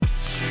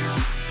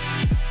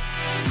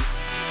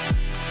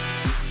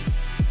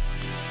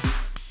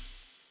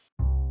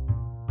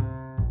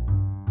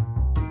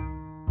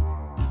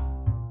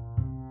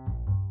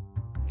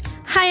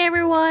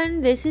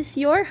everyone, this is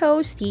your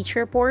host,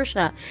 Teacher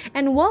Portia,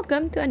 and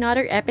welcome to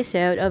another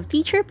episode of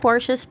Teacher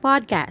Portia's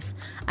podcast,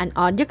 an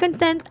audio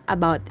content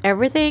about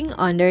everything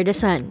under the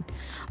sun.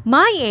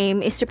 My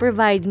aim is to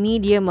provide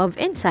medium of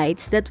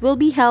insights that will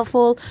be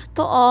helpful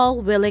to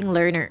all willing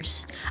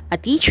learners. A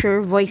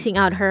teacher voicing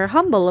out her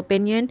humble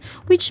opinion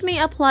which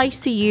may apply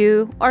to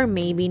you or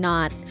maybe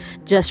not.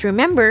 Just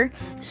remember,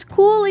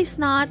 school is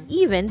not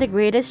even the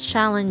greatest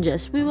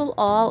challenges we will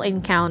all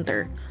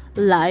encounter.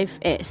 Life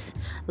is.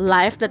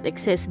 Life that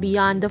exists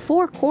beyond the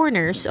four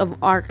corners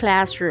of our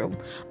classroom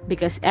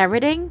because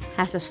everything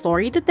has a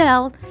story to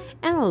tell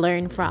and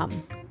learn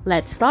from.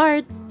 Let's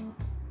start!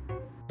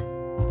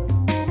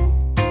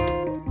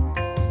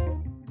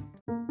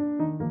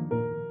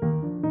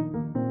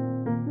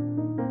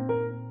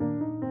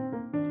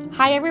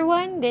 Hi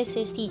everyone, this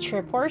is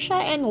Teacher Portia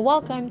and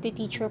welcome to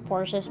Teacher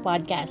Portia's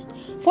podcast.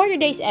 For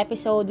today's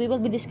episode, we will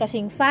be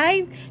discussing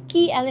 5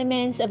 key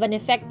elements of an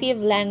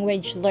effective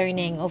language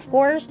learning. Of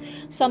course,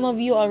 some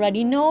of you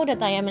already know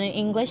that I am an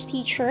English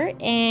teacher,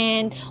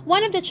 and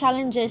one of the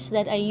challenges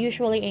that I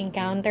usually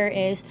encounter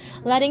is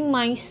letting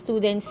my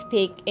students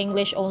speak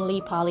English only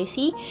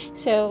policy.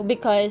 So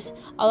because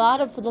a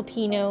lot of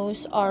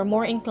Filipinos are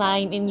more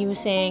inclined in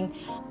using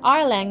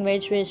our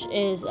language, which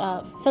is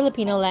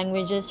Filipino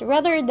languages,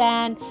 rather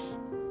than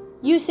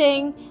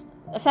using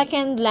a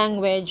second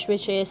language,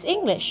 which is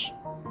English.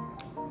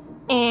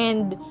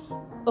 And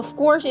of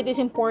course, it is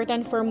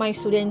important for my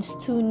students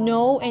to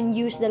know and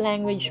use the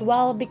language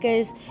well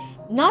because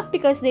not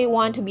because they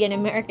want to be an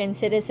American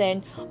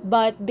citizen,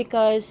 but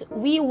because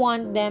we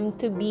want them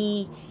to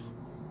be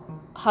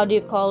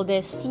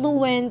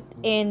fluent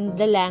in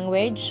the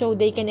language so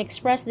they can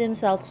express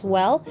themselves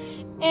well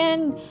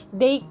and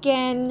they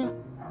can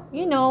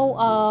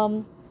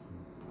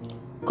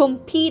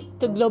compete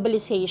to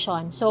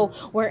globalization. So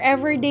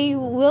wherever they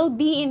will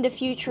be in the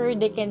future,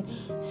 they can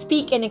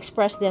speak and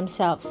express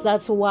themselves.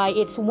 That's why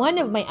it's one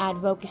of my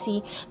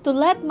advocacy to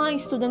let my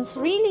students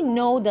really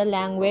know the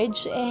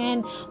language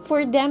and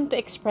for them to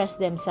express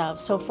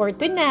themselves. So for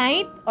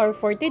tonight or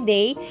for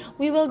today,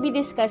 we will be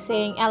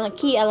discussing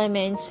key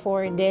elements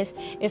for this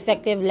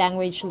effective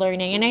language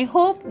learning. And I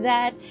hope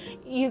that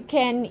you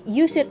can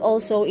use it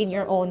also in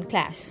your own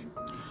class.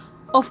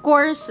 Of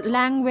course,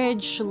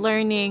 language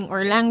learning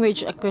or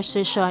language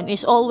acquisition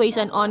is always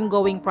an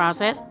ongoing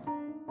process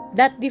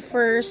that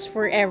differs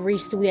for every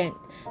student.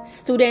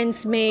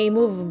 Students may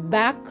move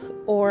back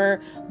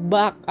or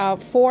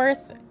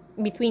forth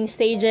between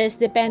stages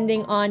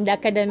depending on the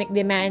academic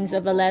demands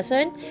of a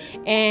lesson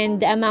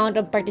and the amount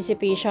of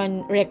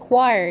participation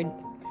required.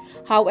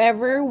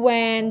 However,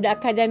 when the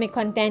academic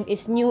content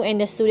is new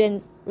and the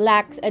student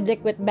lacks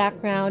adequate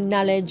background,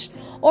 knowledge,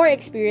 or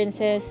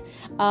experiences,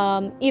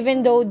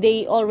 even though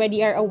they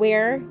already are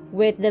aware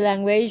with the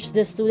language,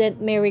 the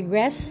student may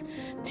regress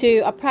to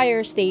a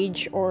prior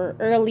stage or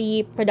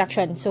early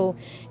production. So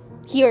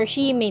he or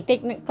she may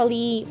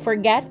technically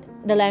forget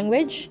the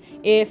language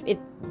if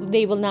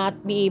they will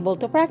not be able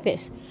to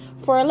practice.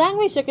 For a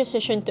language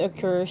acquisition to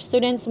occur,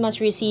 students must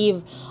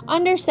receive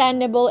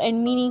understandable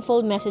and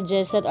meaningful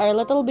messages that are a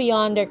little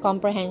beyond their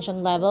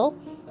comprehension level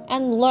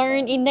and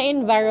learn in the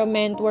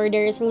environment where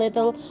there is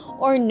little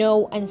or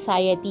no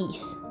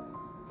anxieties.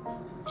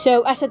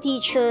 So as a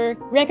teacher,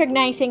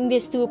 recognizing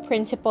these two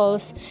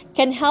principles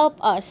can help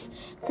us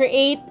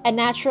create a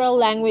natural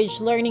language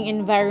learning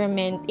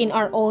environment in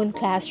our own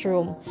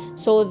classroom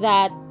so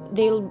that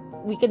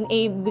we can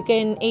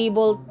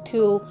able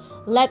to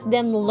let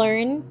them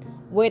learn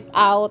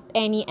without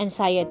any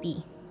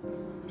anxiety.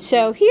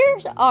 So here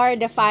are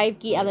the 5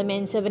 key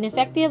elements of an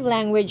effective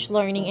language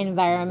learning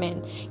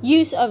environment.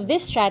 Use of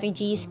these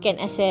strategies can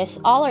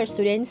assist all our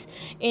students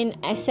in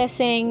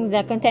assessing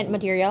the content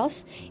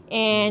materials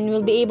and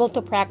will be able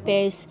to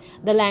practice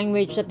the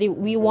language that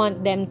we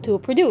want them to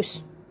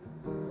produce.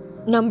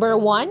 Number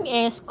 1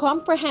 is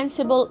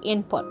comprehensible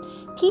input.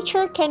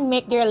 Teacher can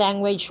make their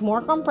language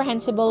more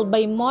comprehensible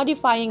by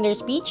modifying their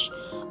speech,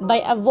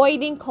 by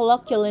avoiding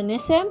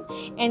colloquialism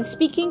and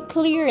speaking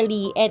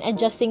clearly and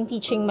adjusting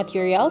teaching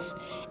materials,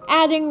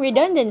 adding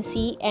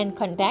redundancy and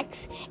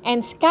context,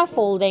 and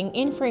scaffolding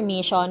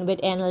information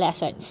within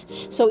lessons.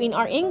 So in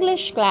our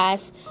English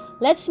class,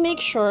 let's make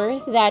sure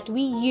that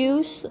we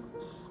use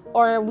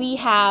or we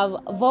have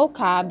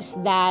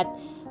vocabs that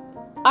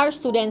our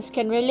students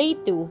can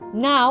relate to.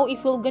 Now,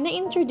 if we're gonna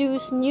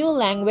introduce new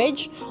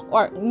language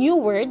or new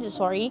words,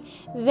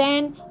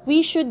 then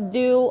we should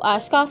do a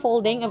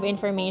scaffolding of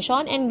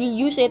information and we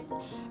use it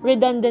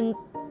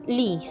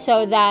redundantly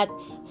so that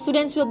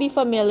students will be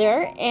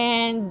familiar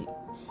and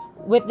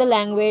with the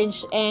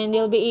language and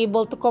they'll be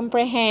able to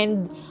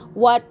comprehend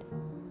what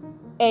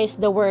is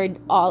the word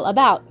all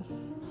about.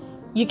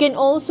 You can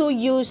also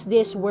use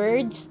these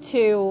words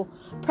to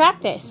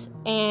practice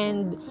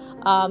and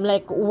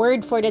like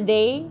word for the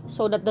day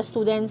so that the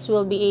students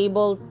will be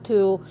able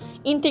to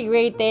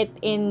integrate it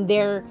in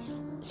their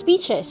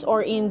speeches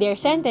or in their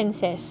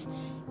sentences,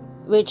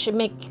 which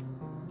make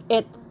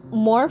it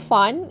more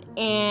fun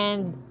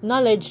and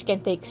knowledge can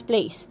take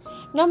place.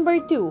 Number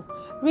 2,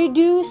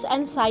 reduce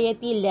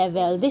anxiety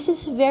level. This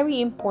is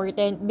very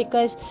important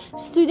because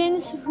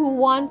students who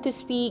want to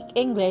speak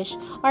English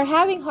are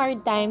having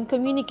hard time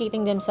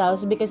communicating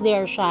themselves because they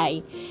are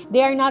shy.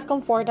 They are not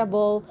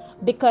comfortable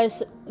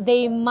because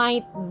they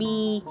might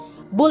be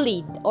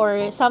bullied,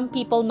 or some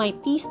people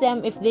might tease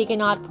them if they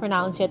cannot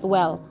pronounce it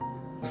well.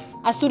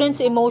 A student's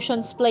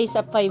emotions plays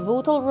a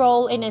pivotal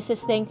role in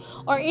assisting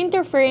or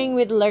interfering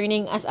with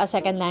learning as a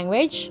second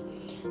language.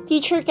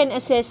 Teacher can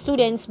assist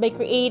students by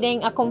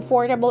creating a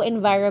comfortable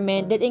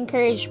environment that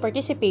encourages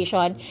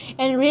participation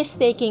and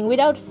risk-taking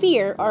without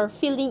fear or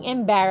feeling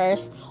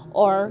embarrassed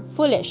or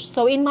foolish.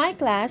 So in my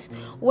class,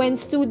 when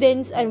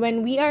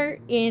we are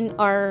in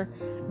our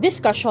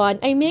discussion,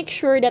 I make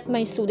sure that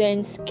my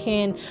students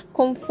can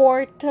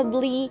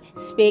comfortably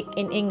speak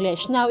in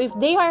English. Now, if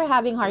they are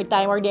having hard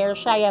time or they are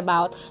shy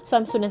about,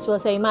 some students will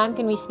say, "Ma'am,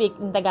 can we speak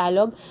in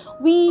Tagalog?"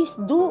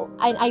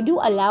 I do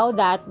allow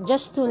that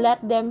just to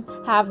let them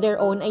have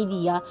their own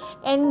idea,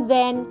 and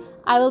then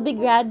I will be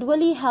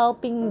gradually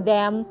helping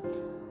them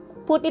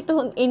put it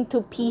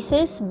into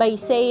pieces by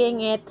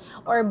saying it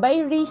or by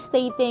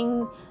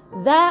restating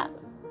the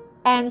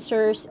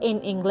answers in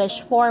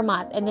English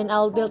format, and then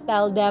I'll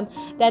tell them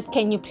that,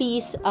 can you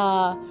please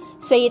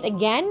say it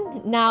again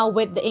now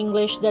with the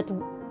English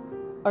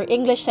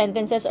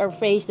sentences or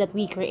phrase that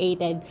we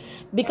created.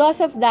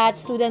 Because of that,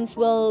 students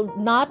will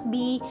not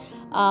be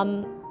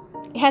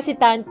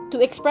hesitant to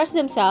express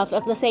themselves.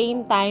 At the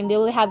same time, they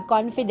will have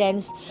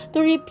confidence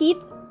to repeat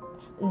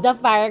the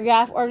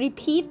paragraph or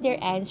repeat their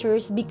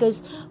answers,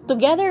 because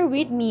together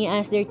with me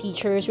as their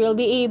teachers, we'll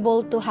be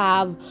able to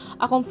have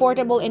a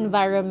comfortable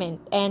environment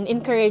and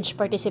encourage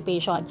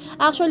participation.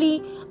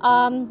 Actually,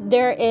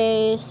 there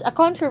is a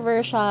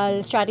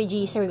controversial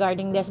strategies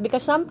regarding this,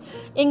 because some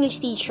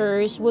English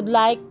teachers would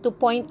like to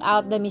point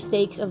out the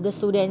mistakes of the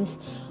students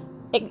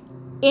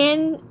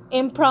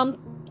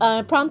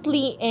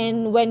promptly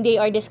in when they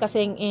are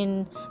discussing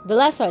in the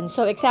lesson.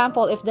 So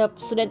example, if the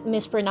student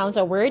mispronounce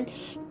a word,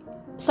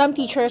 some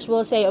teachers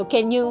will say, "Oh,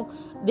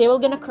 they will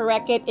gonna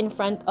correct it in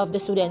front of the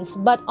students."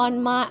 But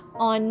on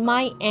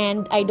my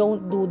end, I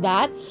don't do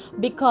that,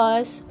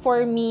 because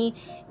for me,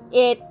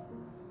 it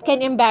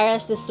can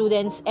embarrass the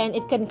students and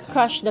it can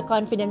crush the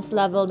confidence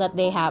level that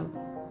they have.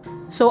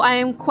 So I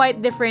am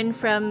quite different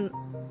from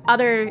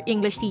other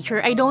English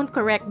teacher. I don't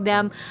correct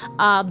them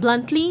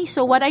bluntly.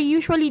 So what I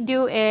usually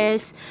do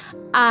is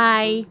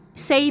I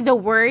say the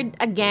word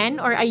again,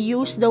 or I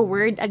use the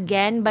word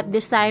again, but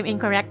this time in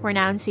correct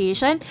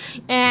pronunciation,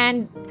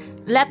 and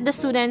let the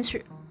students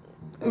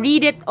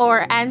read it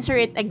or answer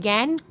it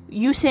again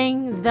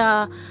using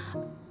the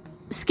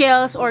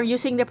skills or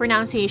using the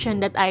pronunciation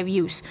that I've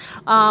used,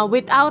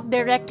 without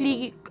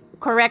directly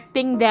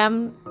correcting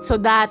them, so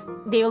that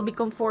they will be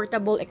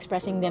comfortable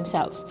expressing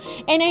themselves.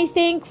 And I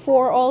think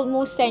for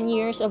almost 10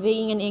 years of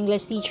being an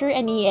English teacher,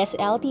 an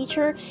ESL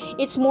teacher,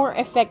 it's more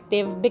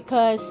effective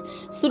because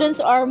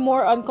students are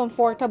more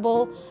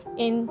uncomfortable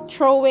in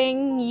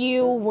throwing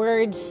you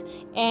words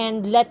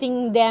and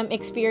letting them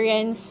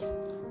experience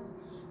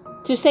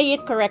to say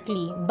it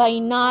correctly by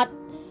not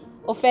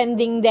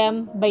offending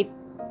them by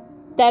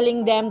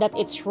telling them that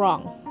it's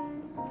wrong.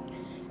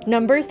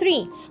 Number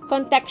 3,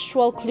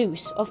 contextual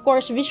clues. Of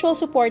course, visual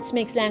supports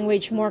makes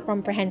language more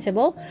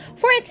comprehensible.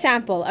 For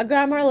example, a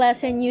grammar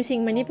lesson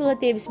using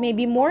manipulatives may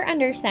be more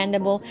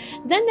understandable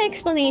than the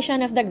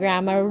explanation of the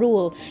grammar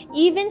rule.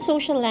 Even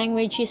social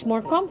language is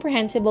more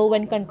comprehensible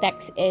when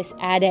context is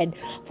added.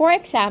 For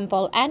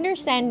example,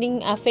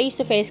 understanding a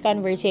face-to-face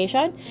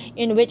conversation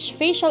in which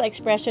facial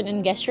expression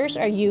and gestures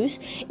are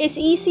used is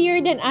easier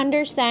than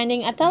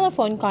understanding a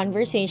telephone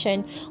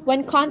conversation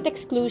when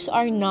context clues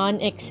are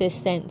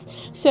non-existent.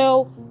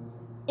 So,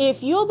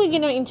 if you'll be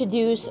going to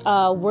introduce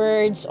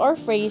words or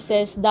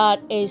phrases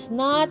that is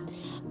not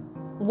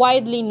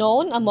widely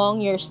known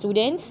among your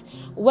students,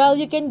 well,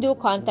 you can do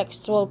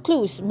contextual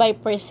clues by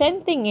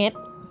presenting it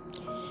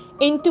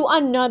into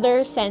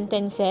another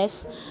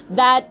sentences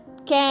that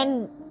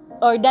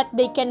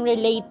they can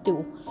relate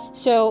to.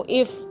 So,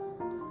 if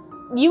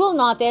you will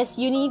notice,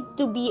 you need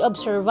to be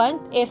observant.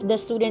 If the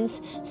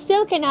students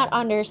still cannot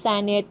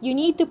understand it, you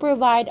need to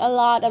provide a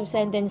lot of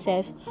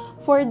sentences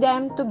for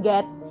them to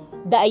get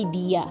the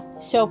idea.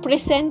 So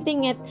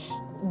presenting it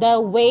the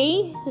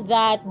way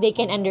that they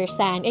can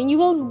understand, and you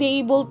will be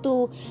able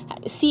to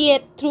see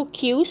it through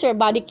cues or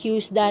body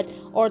cues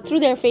or through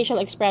their facial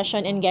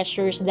expression and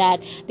gestures,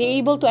 that they're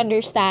able to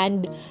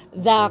understand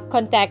the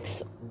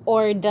context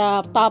or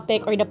the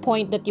topic or the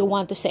point that you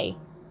want to say.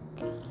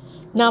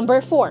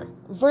 Number 4,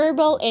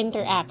 verbal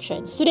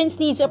interaction. Students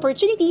need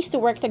opportunities to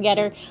work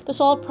together to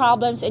solve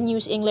problems and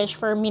use English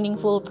for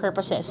meaningful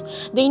purposes.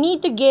 They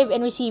need to give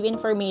and receive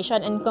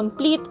information and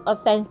complete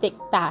authentic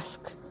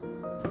tasks.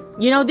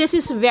 This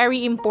is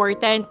very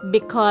important,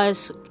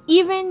 because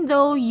even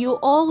though you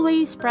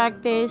always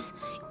practice,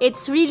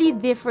 it's really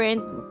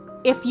different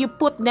if you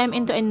put them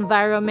into an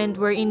environment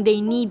wherein they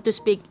need to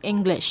speak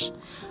English,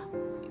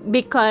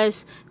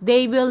 because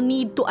they will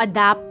need to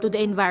adapt to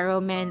the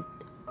environment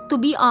to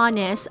be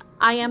honest,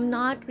 I am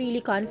not really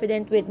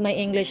confident with my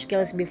English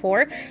skills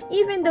before,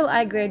 even though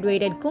I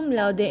graduated cum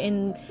laude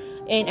in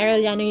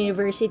Arellano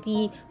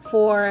University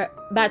for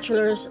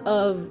Bachelor's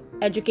of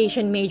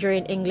Education major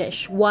in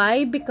English.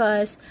 Why?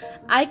 Because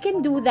I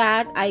can do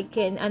that, I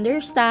can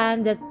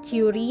understand the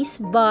theories,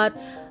 but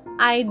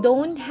I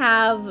don't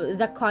have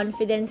the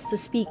confidence to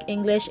speak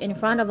English in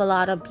front of a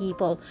lot of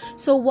people.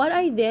 So what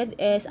I did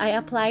is I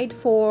applied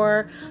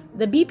for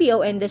the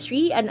BPO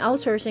industry, an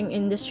outsourcing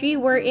industry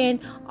wherein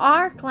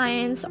our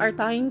clients are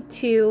talking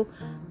to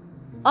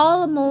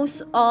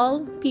almost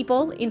all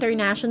people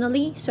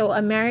internationally. So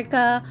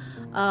America,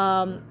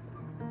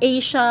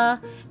 Asia,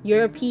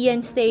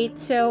 European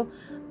states. So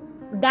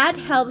that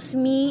helps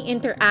me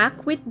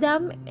interact with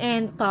them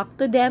and talk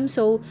to them.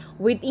 So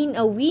within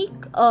a week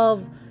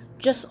of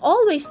just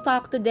always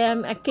talk to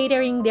them,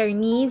 catering their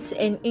needs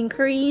and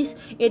inquiries,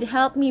 it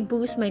helped me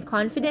boost my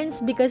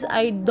confidence because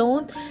I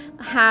don't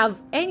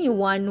have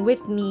anyone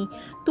with me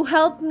to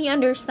help me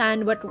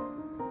understand the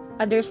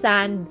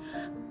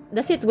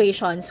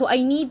situation. So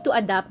I need to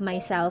adapt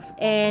myself,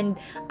 and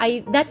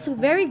that's a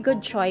very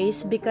good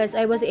choice because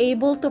I was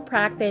able to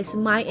practice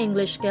my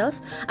English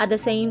skills at the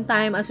same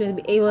time as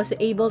I was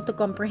able to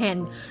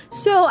comprehend.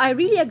 So I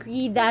really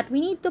agree that we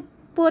need to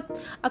put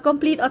a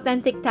complete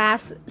authentic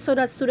task so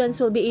that students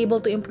will be able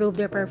to improve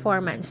their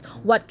performance.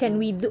 What can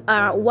we do?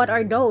 What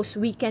are those?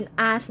 We can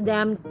ask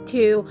them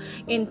to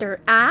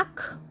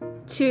interact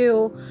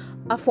to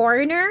a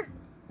foreigner,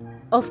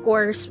 of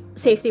course,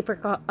 safety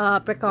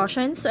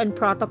precautions and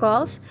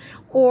protocols,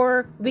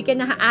 or we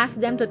can ask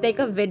them to take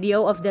a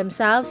video of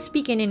themselves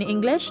speaking in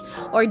English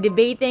or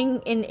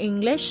debating in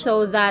English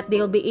so that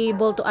they'll be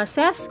able to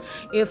assess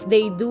if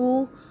they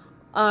do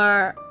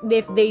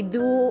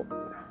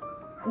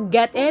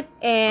get it,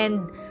 and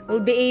will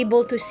be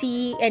able to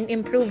see and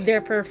improve their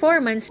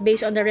performance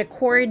based on the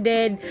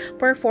recorded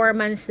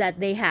performance that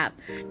they have.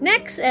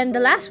 Next, and the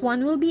last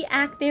one, will be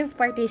active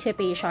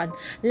participation.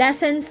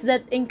 Lessons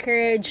that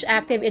encourage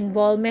active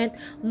involvement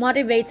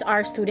motivates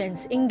our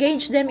students,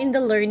 engage them in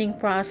the learning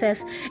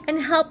process,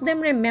 and help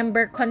them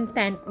remember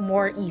content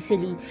more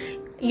easily.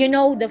 You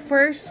know, the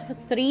first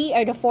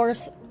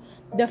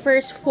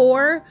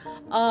four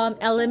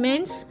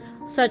elements,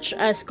 such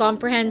as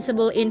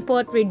comprehensible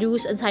input,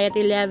 reduced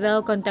anxiety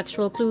level,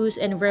 contextual clues,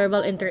 and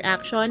verbal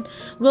interaction,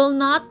 will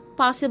not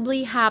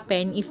possibly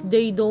happen if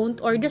they don't,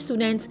 or the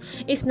students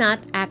is not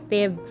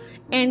active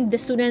and the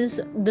students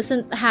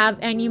doesn't have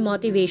any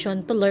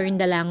motivation to learn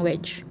the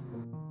language.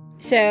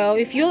 So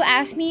if you'll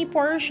ask me,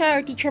 Portia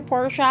or Teacher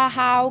Portia,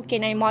 how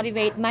can I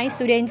motivate my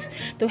students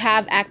to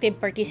have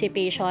active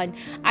participation?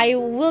 I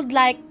would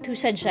like to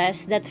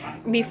suggest that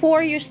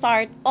before you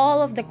start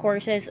all of the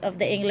courses of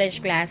the English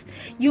class,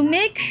 you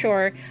make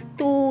sure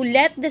to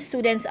let the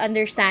students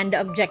understand the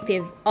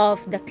objective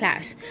of the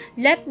class.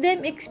 Let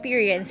them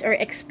experience or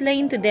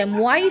explain to them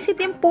why is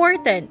it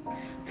important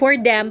for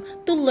them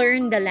to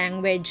learn the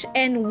language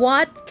and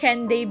what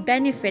can they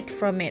benefit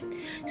from it,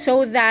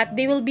 so that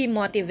they will be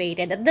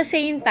motivated. At the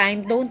same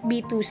time, don't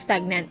be too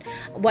stagnant.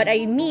 What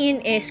I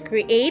mean is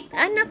create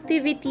an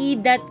activity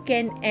that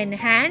can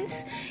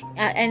enhance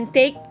and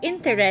take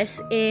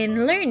interest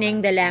in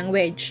learning the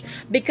language.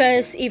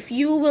 Because if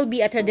you will be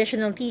a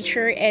traditional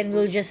teacher and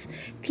will just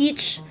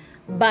teach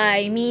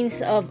by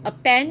means of a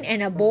pen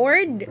and a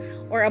board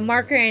or a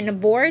marker and a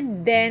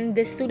board, then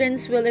the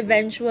students will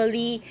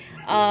eventually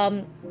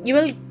you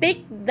will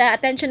take the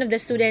attention of the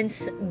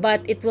students,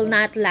 but it will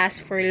not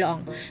last for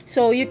long.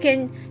 So you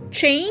can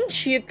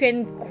change, you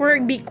can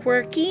be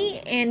quirky,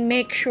 and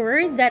make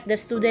sure that the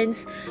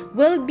students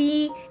will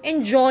be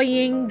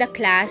enjoying the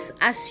class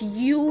as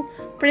you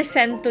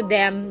present to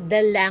them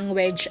the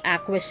language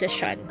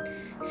acquisition.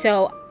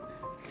 So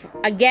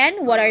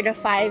again, what are the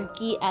 5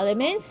 key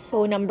elements?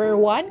 So number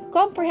 1,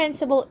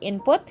 comprehensible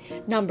input.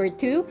 Number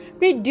 2,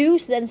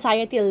 reduce the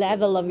anxiety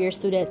level of your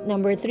student.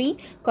 Number 3,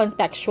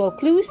 contextual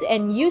clues,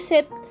 and use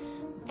it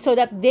so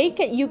that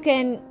you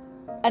can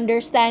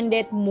understand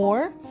it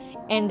more.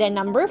 And then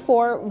number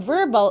 4,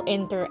 verbal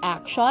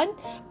interaction,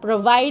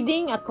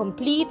 providing a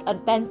complete,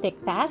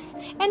 authentic task.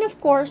 And of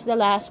course, the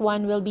last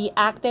one will be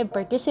active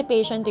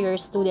participation to your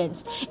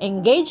students.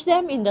 Engage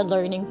them in the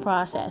learning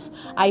process.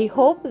 I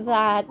hope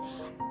that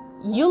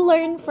you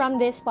learn from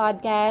this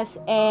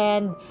podcast,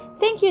 and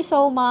thank you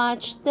so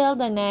much. Till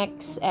the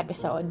next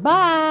episode.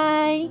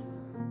 Bye!